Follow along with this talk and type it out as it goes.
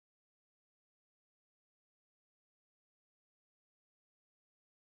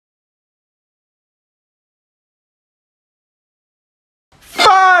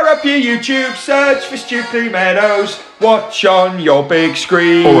up your YouTube, search for Stukeley Meadows, watch on your big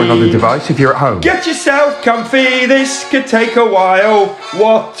screen. Or another device if you're at home. Get yourself comfy, this could take a while.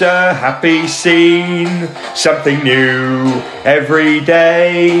 What a happy scene. Something new every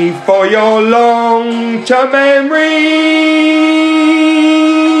day for your long-term memory.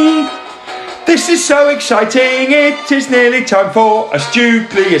 This is so exciting, it is nearly time for a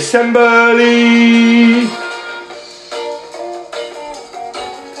Stukeley assembly.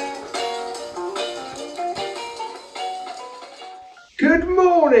 Good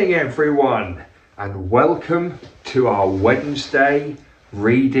morning everyone, and welcome to our Wednesday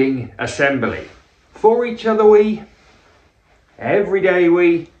reading assembly. For each other we, every day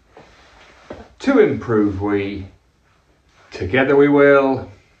we, to improve we, together we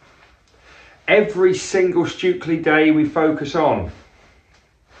will. Every single Stukeley day we focus on.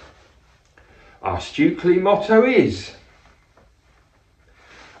 Our Stukeley motto is,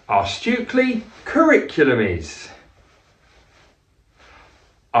 our Stukeley curriculum is,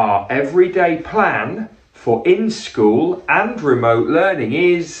 our everyday plan for in-school and remote learning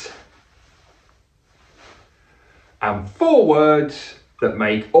is, and 4 words that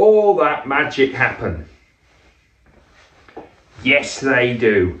make all that magic happen. Yes, they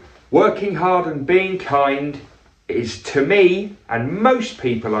do. Working hard and being kind is, to me and most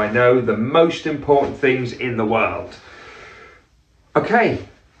people I know, the most important things in the world. Okay,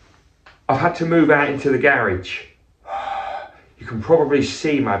 I've had to move out into the garage. You can probably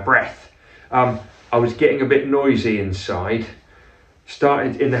see my breath. I was getting a bit noisy inside.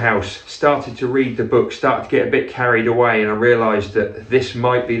 Started in the house, started to read the book, started to get a bit carried away, and I realised that this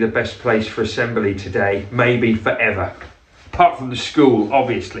might be the best place for assembly today, maybe forever. Apart from the school,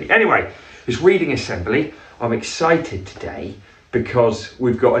 obviously. Anyway, it's reading assembly. I'm excited today because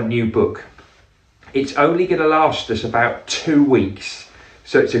we've got a new book. It's only going to last us about 2 weeks.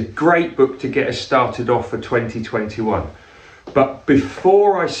 So it's a great book to get us started off for 2021. But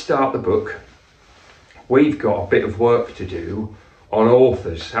before I start the book, we've got a bit of work to do on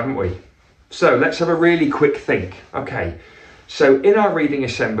authors, haven't we? So let's have a really quick think. Okay, so in our reading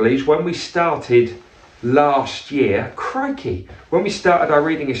assemblies, when we started last year, crikey, when we started our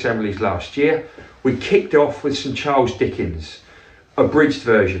reading assemblies last year, we kicked off with some Charles Dickens, abridged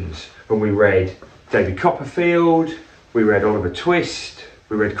versions, and we read David Copperfield, we read Oliver Twist,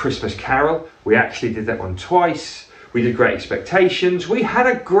 we read Christmas Carol. We actually did that one twice. We did Great Expectations. We had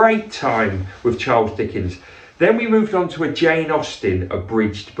a great time with Charles Dickens. Then we moved on to a Jane Austen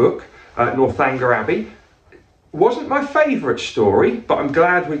abridged book, Northanger Abbey. Wasn't my favourite story, but I'm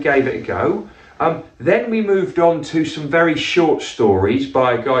glad we gave it a go. Then we moved on to some very short stories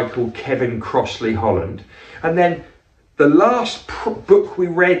by a guy called Kevin Crossley Holland. And then the last book we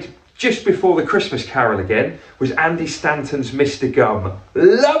read just before the Christmas Carol again was Andy Stanton's Mr. Gum.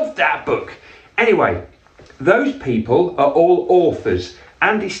 Loved that book. Anyway, those people are all authors.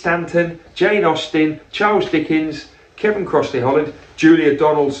 Andy Stanton, Jane Austen, Charles Dickens, Kevin Crossley Holland, Julia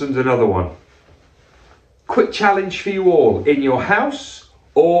Donaldson's another one. Quick challenge for you all in your house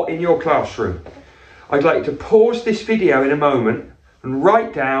or in your classroom. I'd like to pause this video in a moment and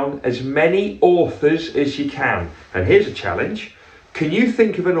write down as many authors as you can. And here's a challenge. Can you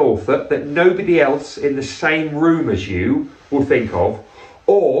think of an author that nobody else in the same room as you will think of?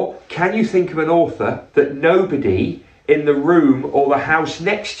 Or can you think of an author that nobody in the room or the house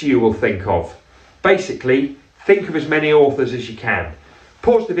next to you will think of? Basically, think of as many authors as you can.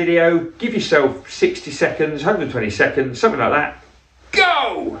 Pause the video, give yourself 60 seconds, 120 seconds, something like that.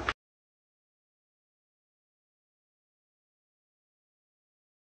 Go!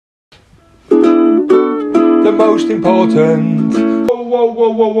 The most important. Whoa, whoa, whoa,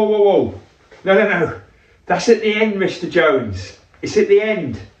 whoa, whoa, whoa, whoa. No. That's at the end, Mr. Jones. It's at the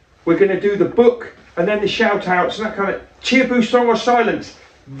end. We're going to do the book and then the shout outs and that kind of cheer, boost, song or silence.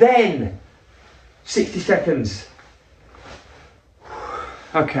 Then 60 seconds.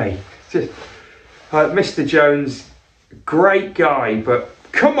 Okay. Mr. Jones, great guy, but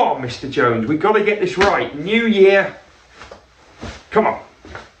come on, Mr. Jones, we've got to get this right. New year. Come on.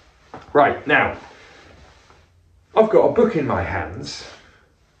 Right, now, I've got a book in my hands.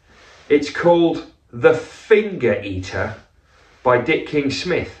 It's called The Finger Eater by Dick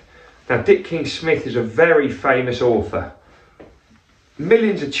King-Smith. Now, Dick King-Smith is a very famous author.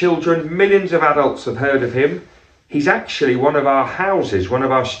 Millions of children, millions of adults have heard of him. He's actually one of our houses, one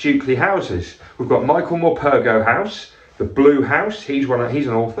of our Stukeley houses. We've got Michael Morpurgo House, the Blue House. He's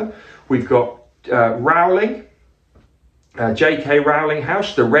an author. We've got Rowling, J.K. Rowling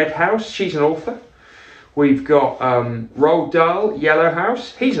House, the Red House. She's an author. We've got Roald Dahl, Yellow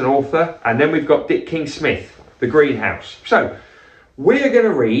House. He's an author. And then we've got Dick King-Smith, the Green House. So we're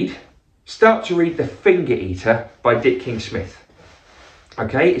going to start to read The Finger Eater by Dick King-Smith.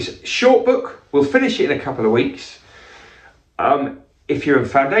 Okay, it's a short book. We'll finish it in a couple of weeks. If you're in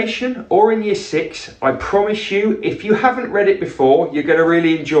foundation or in year 6, I promise you, if you haven't read it before, you're going to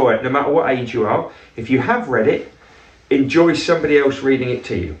really enjoy it, no matter what age you are. If you have read it, enjoy somebody else reading it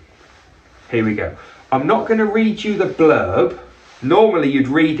to you. Here we go. I'm not going to read you the blurb. Normally you'd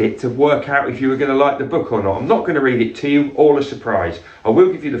read it to work out if you were going to like the book or not. I'm not going to read it to you, all a surprise. I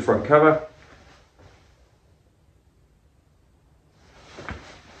will give you the front cover.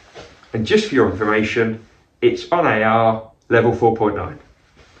 And just for your information, it's on AR, level 4.9.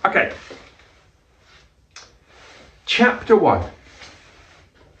 Okay. Chapter 1.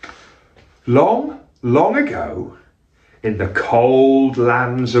 Long, long ago, in the cold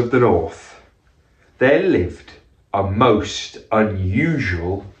lands of the north, there lived a most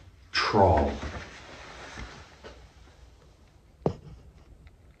unusual troll.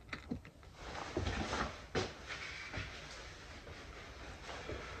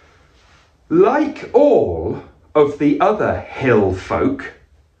 Like all of the other hill folk,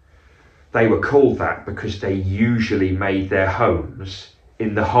 they were called that because they usually made their homes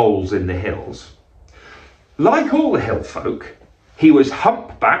in the holes in the hills. Like all the hill folk, he was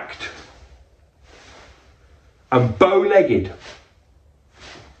humpbacked and bow-legged,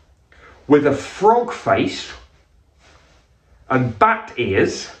 with a frog face and bat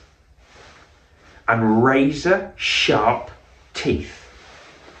ears and razor-sharp teeth.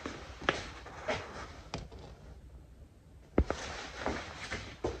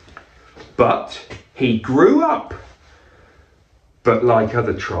 But he grew up, but like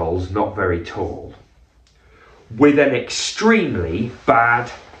other trolls, not very tall, with an extremely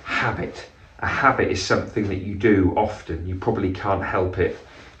bad habit. A habit is something that you do often, you probably can't help it,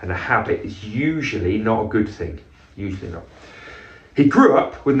 and a habit is usually not a good thing, usually not. He grew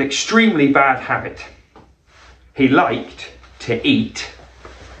up with an extremely bad habit. He liked to eat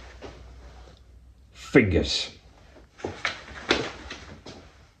fingers.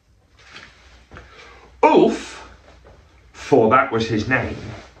 Ulf, for that was his name,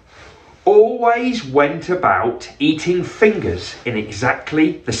 always went about eating fingers in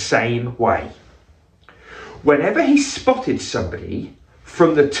exactly the same way. Whenever he spotted somebody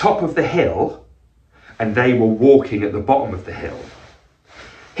from the top of the hill and they were walking at the bottom of the hill,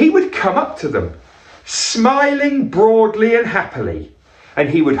 he would come up to them, smiling broadly and happily, and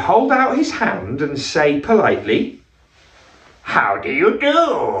he would hold out his hand and say politely, "How do you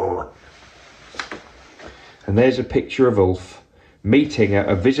do?" And there's a picture of Ulf meeting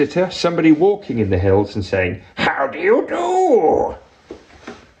a visitor, somebody walking in the hills, and saying, "How do you do?"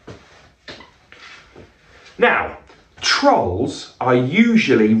 Now, trolls are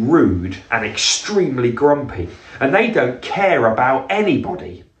usually rude and extremely grumpy, and they don't care about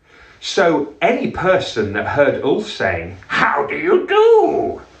anybody. So any person that heard Ulf saying, "How do you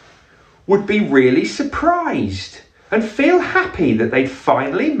do?" would be really surprised and feel happy that they'd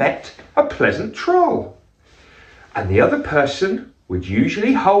finally met a pleasant troll. And the other person would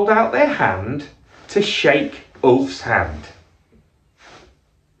usually hold out their hand to shake Ulf's hand.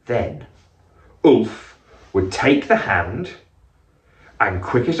 Then Ulf would take the hand and,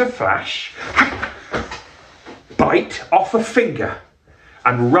 quick as a flash, bite off a finger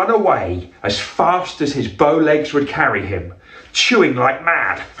and run away as fast as his bow legs would carry him, chewing like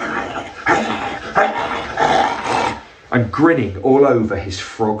mad and grinning all over his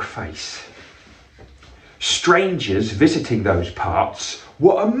frog face. Strangers visiting those parts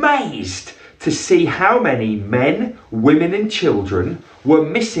were amazed to see how many men, women and children were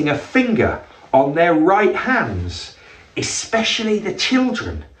missing a finger on their right hands, especially the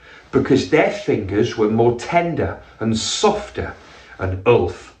children, because their fingers were more tender and softer, and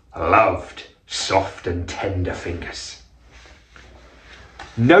Ulf loved soft and tender fingers.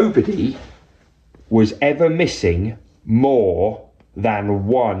 Nobody was ever missing more than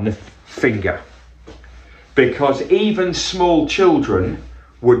one finger, because even small children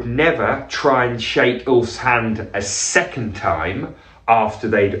would never try and shake Ulf's hand a second time after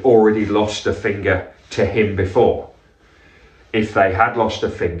they'd already lost a finger to him before. If they had lost a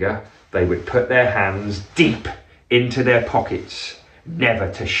finger, they would put their hands deep into their pockets,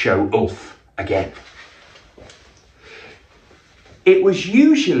 never to show Ulf again. It was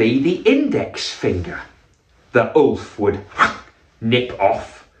usually the index finger that Ulf would nip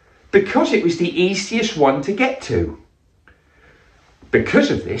off, because it was the easiest one to get to.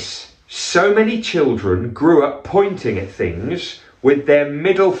 Because of this, so many children grew up pointing at things with their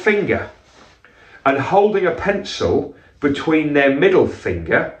middle finger and holding a pencil between their middle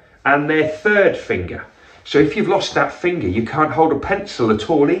finger and their third finger, So if you've lost that finger, you can't hold a pencil at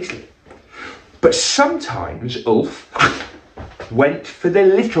all easily. But sometimes Ulf went for the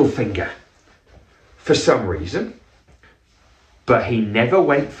little finger for some reason, but he never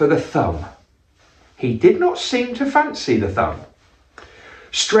went for the thumb. He did not seem to fancy the thumb.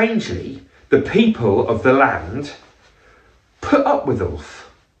 Strangely, the people of the land put up with Ulf.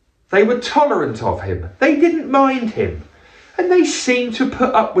 They were tolerant of him. They didn't mind him. And they seemed to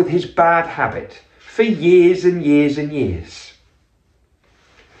put up with his bad habit for years and years and years.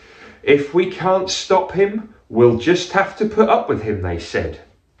 If we can't stop him, we'll just have to put up with him, they said.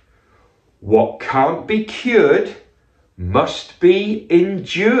 What can't be cured must be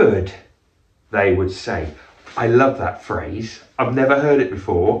endured, they would say. I love that phrase. I've never heard it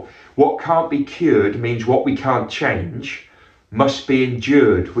before. What can't be cured means what we can't change must be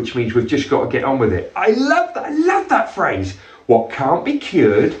endured, which means we've just got to get on with it. I love that phrase. What can't be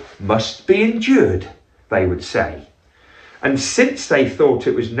cured must be endured, they would say. And since they thought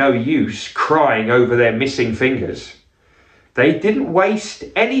it was no use crying over their missing fingers, they didn't waste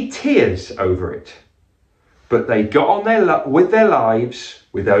any tears over it. But they got on with their lives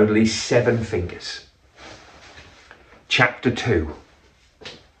with only 7 fingers. Chapter 2.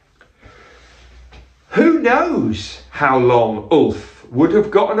 Who knows how long Ulf would have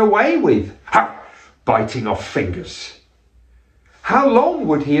gotten away with biting off fingers? How long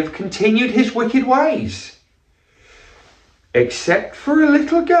would he have continued his wicked ways? Except for a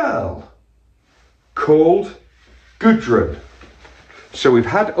little girl called Gudrun. So we've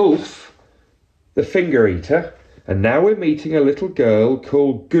had Ulf, the finger eater, and now we're meeting a little girl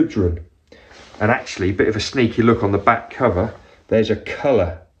called Gudrun. And actually, a bit of a sneaky look on the back cover, there's a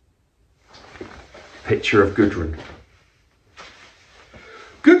colour picture of Gudrun.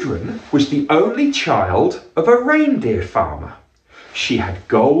 Gudrun was the only child of a reindeer farmer. She had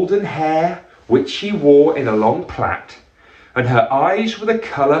golden hair, which she wore in a long plait, and her eyes were the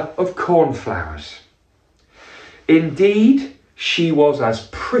colour of cornflowers. Indeed, she was as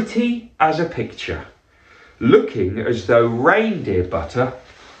pretty as a picture, looking as though reindeer butter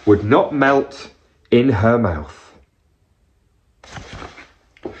would not melt in her mouth.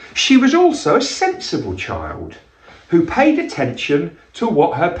 She was also a sensible child who paid attention to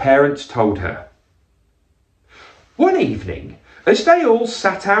what her parents told her. One evening, as they all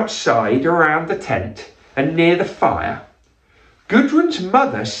sat outside around the tent and near the fire, Gudrun's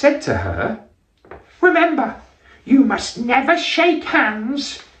mother said to her, "Remember, you must never shake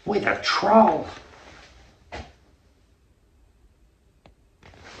hands with a troll."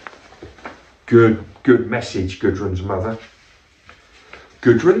 Good message, Gudrun's mother.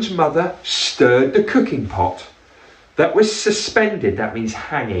 Gudrun's mother stirred the cooking pot that was suspended, that means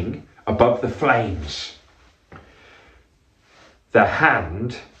hanging, above the flames. The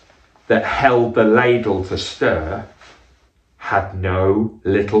hand that held the ladle to stir had no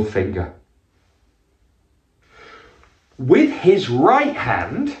little finger. With his right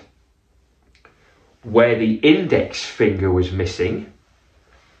hand, where the index finger was missing,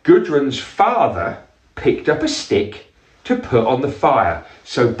 Gudrun's father picked up a stick to put on the fire.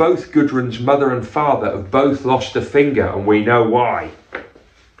 So both Gudrun's mother and father have both lost a finger, and we know why.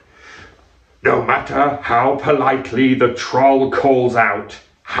 No matter how politely the troll calls out,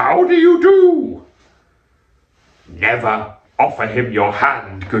 "How do you do?" "Never offer him your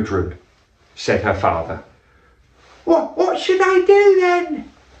hand, Gudrun," said her father. What should I do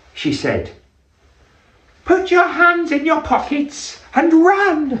then?" she said. "Put your hands in your pockets and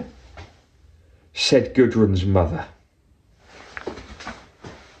run," said Gudrun's mother.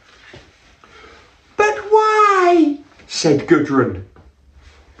 "But why?" said Gudrun.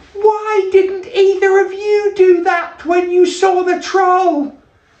 "Why didn't either of you do that when you saw the troll?"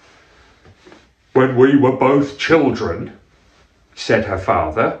 "When we were both children," said her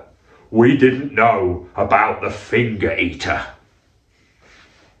father, "we didn't know about the finger eater."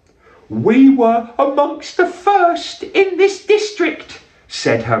 "We were amongst the first in this district,"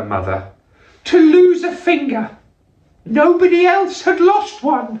 said her mother, "to lose a finger. Nobody else had lost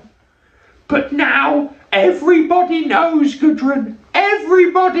one. But now everybody knows, Gudrun.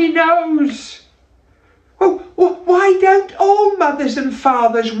 Everybody knows." "Oh, why don't all mothers and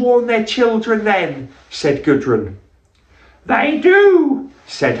fathers warn their children then?" said Gudrun. "They do,"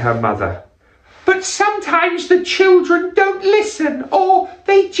 said her mother. "But sometimes the children don't listen, or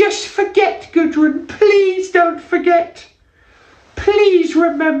they just forget, Gudrun. Please don't forget. Please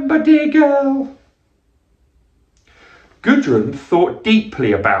remember, dear girl." Gudrun thought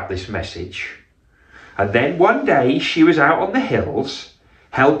deeply about this message. And then one day she was out on the hills,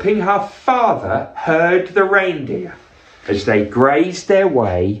 helping her father herd the reindeer as they grazed their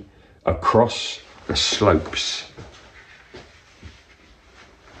way across the slopes.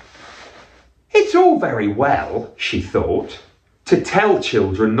 It's all very well, she thought, to tell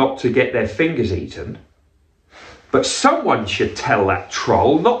children not to get their fingers eaten. But someone should tell that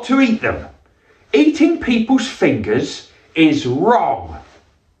troll not to eat them. Eating people's fingers is wrong.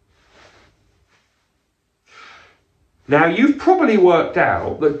 Now, you've probably worked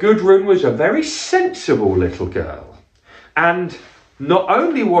out that Gudrun was a very sensible little girl. And not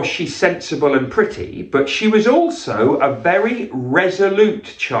only was she sensible and pretty, but she was also a very resolute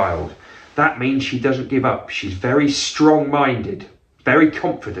child. That means she doesn't give up. She's very strong-minded, very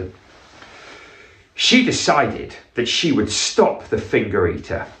confident. She decided that she would stop the finger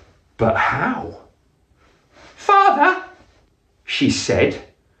eater. But how? "Father," she said,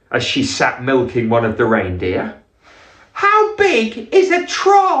 as she sat milking one of the reindeer, "how big is a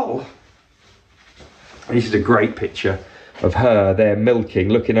troll?" This is a great picture of her there milking,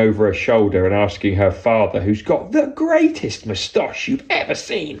 looking over her shoulder and asking her father, who's got the greatest moustache you've ever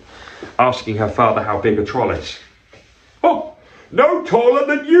seen, asking her father how big a troll is. "Oh, no taller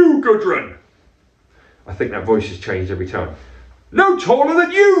than you, Gudrun." I think that voice has changed every time. "No taller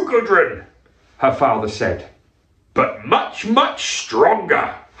than you, Gudrun," her father said, "but much, much stronger.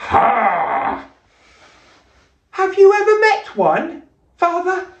 Ha!" "Have you ever met one,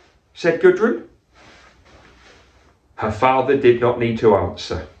 Father?" said Gudrun. Her father did not need to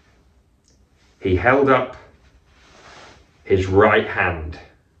answer. He held up his right hand.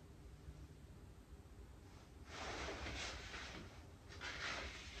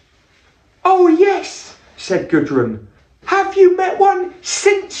 "Oh yes," said Gudrun. "Have you met one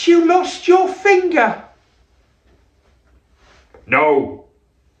since you lost your finger?" "No,"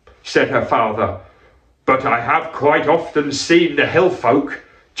 said her father, "but I have quite often seen the hill folk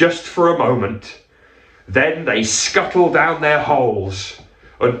just for a moment. Then they scuttle down their holes,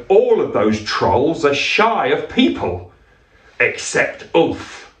 and all of those trolls are shy of people, except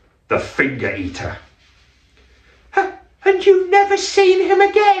Ulf, the finger eater." "And you've never seen him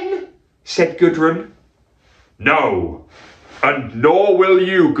again?" said Gudrun. "No, and nor will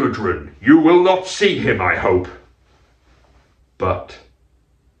you, Gudrun. You will not see him, I hope." But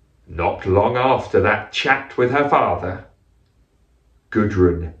not long after that chat with her father,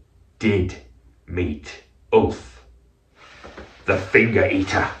 Gudrun did meet Ulf, the finger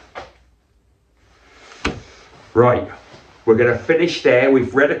eater. Right, we're going to finish there.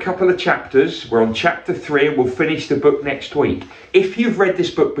 We've read a couple of chapters. We're on chapter 3 and we'll finish the book next week. If you've read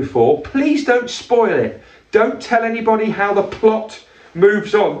this book before, please don't spoil it. Don't tell anybody how the plot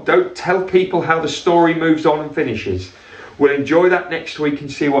moves on. Don't tell people how the story moves on and finishes. We'll enjoy that next week and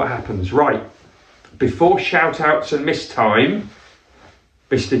see what happens. Right, before shout-outs and miss time,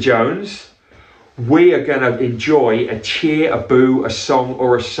 Mr. Jones, we are going to enjoy a cheer, a boo, a song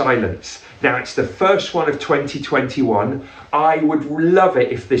or a silence. Now, it's the first one of 2021. I would love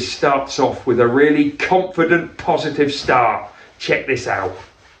it if this starts off with a really confident, positive start. Check this out.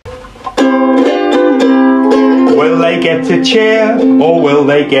 Will they get a cheer or will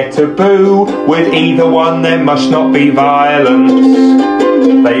they get a boo? With either one there must not be violence.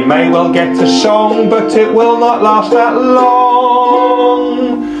 They may well get a song, but it will not last that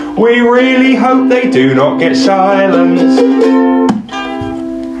long. We really hope they do not get silence.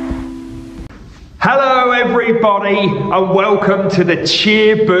 Hello everybody and welcome to the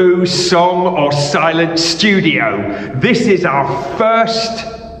Cheer Boo Song or Silence Studio. This is our first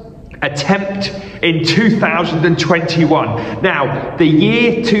attempt in 2021. Now, the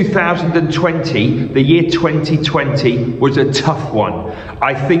year 2020 was a tough one.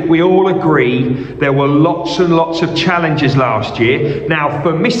 I think we all agree there were lots and lots of challenges last year. Now,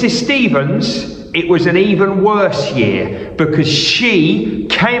 for Mrs. Stevens, it was an even worse year because she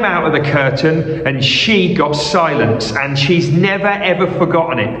came out of the curtain and she got silence and she's never ever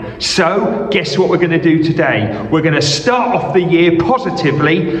forgotten it. So guess what we're going to do today? We're going to start off the year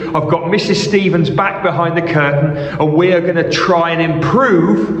positively. I've got Mrs. Stevens back behind the curtain and we are going to try and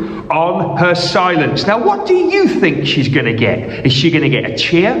improve on her silence. Now, what do you think she's going to get? Is she going to get a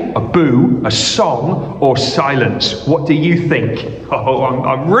cheer, a boo, a song or silence? What do you think? Oh,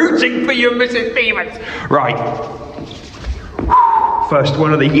 I'm rooting for you, Mrs. Stevens. Right. First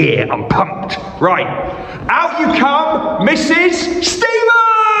one of the year. I'm pumped. Right. Out you come, Mrs. Stevens!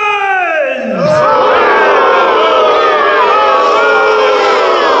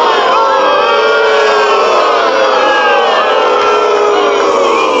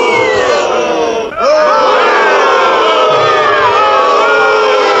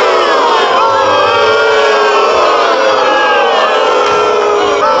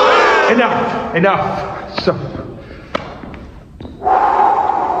 Enough. So,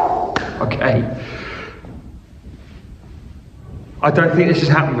 okay. I don't think this has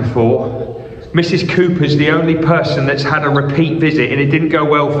happened before. Mrs. Cooper's the only person that's had a repeat visit and it didn't go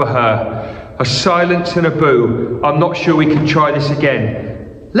well for her. A silence and a boo. I'm not sure we can try this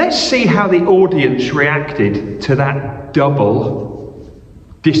again. Let's see how the audience reacted to that double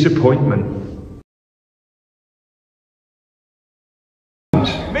disappointment.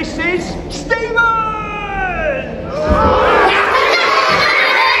 Mrs. Stevens!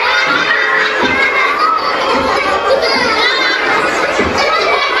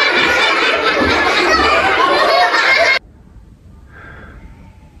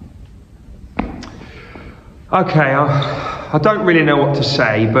 Okay, I don't really know what to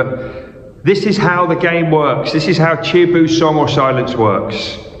say, but this is how the game works. This is how cheer, boo, song or silence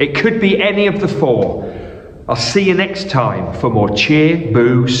works. It could be any of the four. I'll see you next time for more cheer,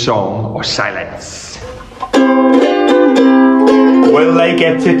 boo, song or silence. Will they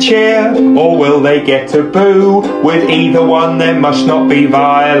get to cheer or will they get to boo? With either one there must not be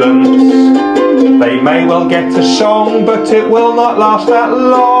violence. They may well get to song, but it will not last that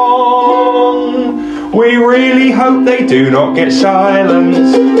long. We really hope they do not get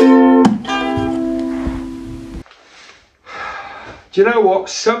silence. Do you know what?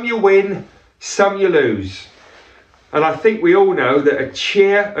 Some you win, some you lose. And I think we all know that a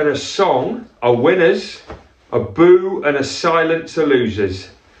cheer and a song are winners, a boo and a silence are losers.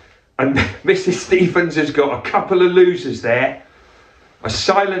 And Mrs. Stevens has got a couple of losers there. A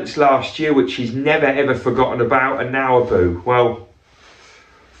silence last year, which she's never ever forgotten about, and now a boo. Well,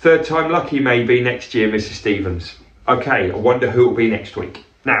 third time lucky maybe next year, Mrs. Stevens. Okay, I wonder who will be next week.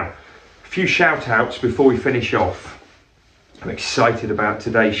 Now, a few shout outs before we finish off. I'm excited about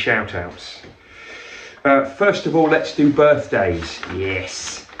today's shout outs. First of all, let's do birthdays.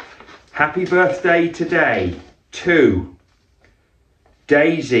 Yes. Happy birthday today to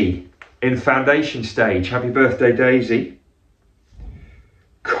Daisy in foundation stage. Happy birthday, Daisy.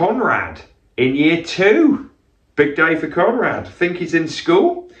 Conrad in year 2. Big day for Conrad. I think he's in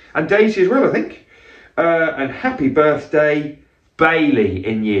school. And Daisy as well, I think. And happy birthday, Bailey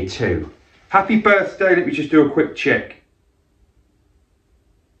in year 2. Happy birthday. Let me just do a quick check.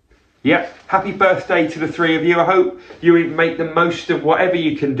 Yep, happy birthday to the three of you. I hope you make the most of whatever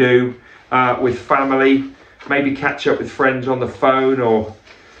you can do with family. Maybe catch up with friends on the phone, or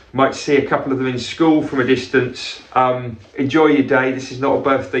might see a couple of them in school from a distance. Enjoy your day. This is not a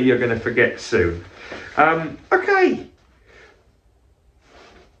birthday you're going to forget soon. Okay.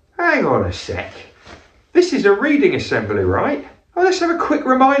 Hang on a sec. This is a reading assembly, right? Oh, let's have a quick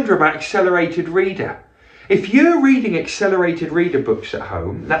reminder about Accelerated Reader. If you're reading Accelerated Reader books at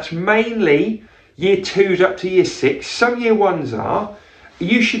home, that's mainly year 2s up to year 6. Some year 1s are.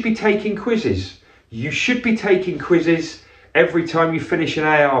 You should be taking quizzes. You should be taking quizzes every time you finish an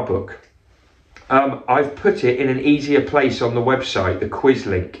AR book. I've put it in an easier place on the website, the quiz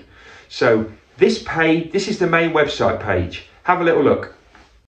link. So this page, this is the main website page. Have a little look.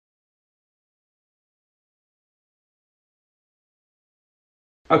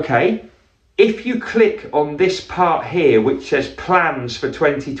 Okay. If you click on this part here, which says plans for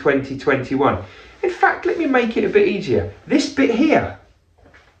 2020-21, in fact, let me make it a bit easier. This bit here,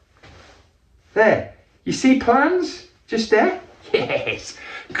 there, you see plans just there? Yes.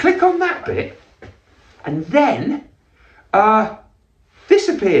 Click on that bit, and then this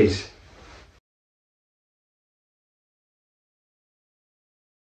appears.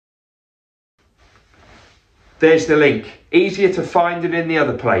 There's the link. Easier to find than in the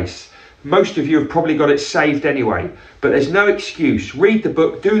other place. Most of you have probably got it saved anyway, but there's no excuse. Read the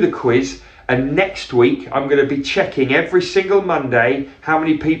book, do the quiz, and next week I'm going to be checking every single Monday how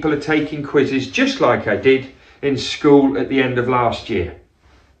many people are taking quizzes, just like I did in school at the end of last year.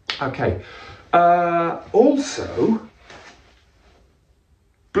 Okay. Also,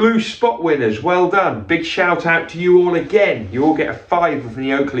 Blue Spot winners, well done. Big shout out to you all again. You all get a 5 from the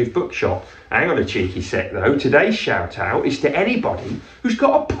Oakleaf Bookshop. Hang on a cheeky sec though. Today's shout out is to anybody who's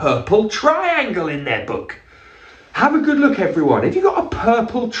got a purple triangle in their book. Have a good look, everyone. Have you got a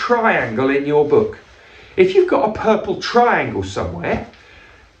purple triangle in your book? If you've got a purple triangle somewhere,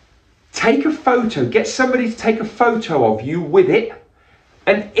 take a photo. Get somebody to take a photo of you with it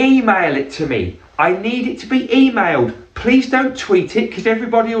and email it to me. I need it to be emailed. Please don't tweet it because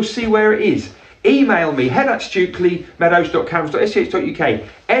everybody will see where it is. Email me, head@stukeleymeadows.cambs.sch.uk.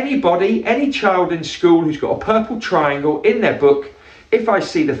 Anybody, any child in school who's got a purple triangle in their book, if I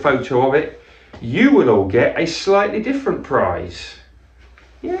see the photo of it, you will all get a slightly different prize.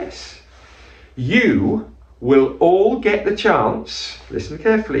 Yes. You will all get the chance, listen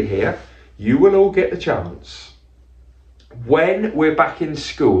carefully here, you will all get the chance when we're back in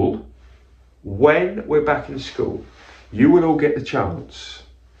school, you will all get the chance.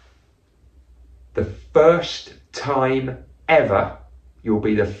 The first time ever, you'll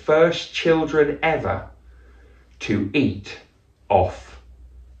be the first children ever to eat off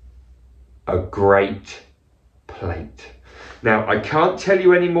a great plate. Now, I can't tell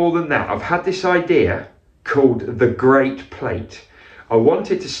you any more than that. I've had this idea called the Great Plate. I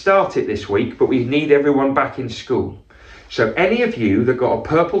wanted to start it this week, but we need everyone back in school. So any of you that got a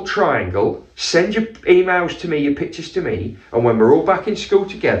purple triangle, send your emails to me, your pictures to me, and when we're all back in school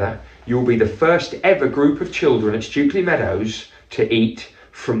together, you'll be the first ever group of children at Stukeley Meadows to eat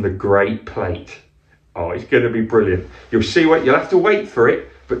from the Great Plate. Oh, it's going to be brilliant. You'll see what, you'll have to wait for it,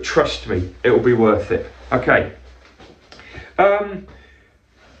 but trust me, it'll be worth it. Okay.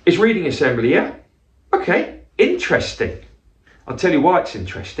 It's reading assembly, yeah? Okay, interesting. I'll tell you why it's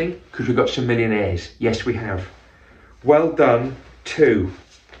interesting, because we've got some millionaires. Yes, we have. Well done to...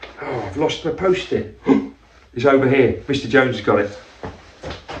 Oh, I've lost my post-it. It's over here. Mr. Jones has got it.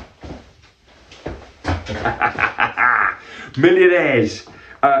 Millionaires.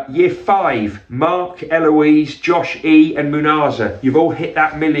 Year 5, Mark, Eloise, Josh E and Munaza. You've all hit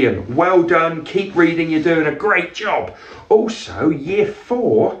that million. Well done. Keep reading. You're doing a great job. Also, Year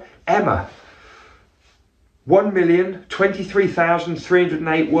 4, Emma.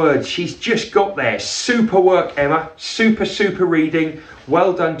 1,023,308 words. She's just got there. Super work, Emma. Super, super reading.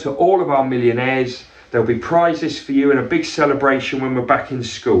 Well done to all of our millionaires. There'll be prizes for you and a big celebration when we're back in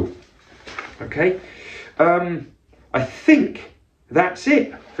school. Okay. I think that's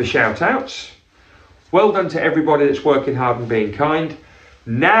it for shout outs. Well done to everybody that's working hard and being kind.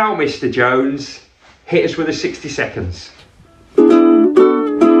 Now, Mr. Jones, hit us with a 60 seconds.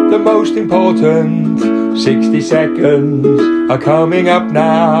 The most important 60 seconds are coming up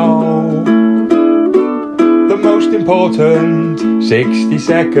now. The most important 60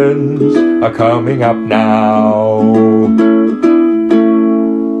 seconds are coming up now.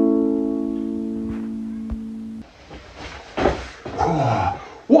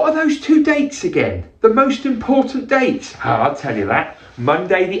 What are those two dates again? The most important dates? I'll tell you that.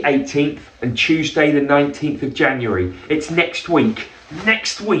 Monday the 18th and Tuesday the 19th of January. It's next week.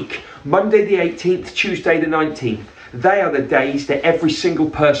 Next week. Monday the 18th, Tuesday the 19th. They are the days that every single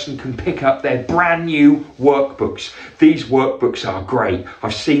person can pick up their brand new workbooks. These workbooks are great.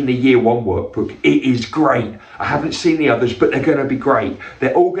 I've seen the Year 1 workbook. It is great. I haven't seen the others, but they're going to be great.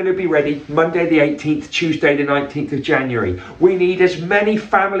 They're all going to be ready Monday the 18th, Tuesday the 19th of January. We need as many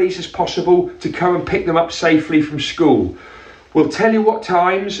families as possible to come and pick them up safely from school. We'll tell you what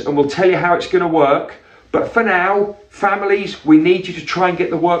times and we'll tell you how it's going to work. But for now, families, we need you to try and get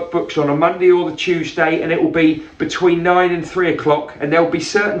the workbooks on a Monday or the Tuesday, and it will be between 9 and 3 o'clock, and there'll be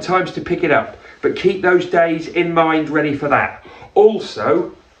certain times to pick it up. But keep those days in mind ready for that.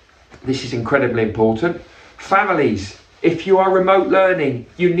 Also, this is incredibly important, families, if you are remote learning,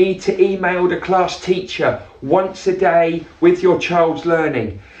 you need to email the class teacher once a day with your child's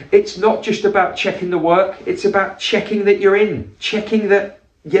learning. It's not just about checking the work, it's about checking that you're in, checking that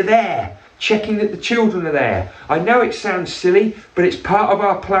you're there. Checking that the children are there. I know it sounds silly, but it's part of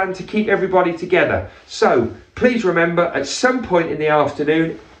our plan to keep everybody together. So please remember, at some point in the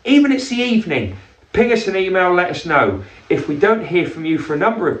afternoon, even it's the evening, ping us an email, let us know. If we don't hear from you for a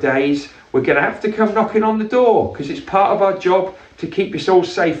number of days, we're going to have to come knocking on the door because it's part of our job to keep us all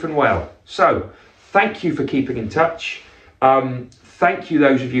safe and well. So thank you for keeping in touch. Thank you,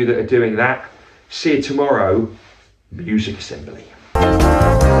 those of you that are doing that. See you tomorrow, music assembly.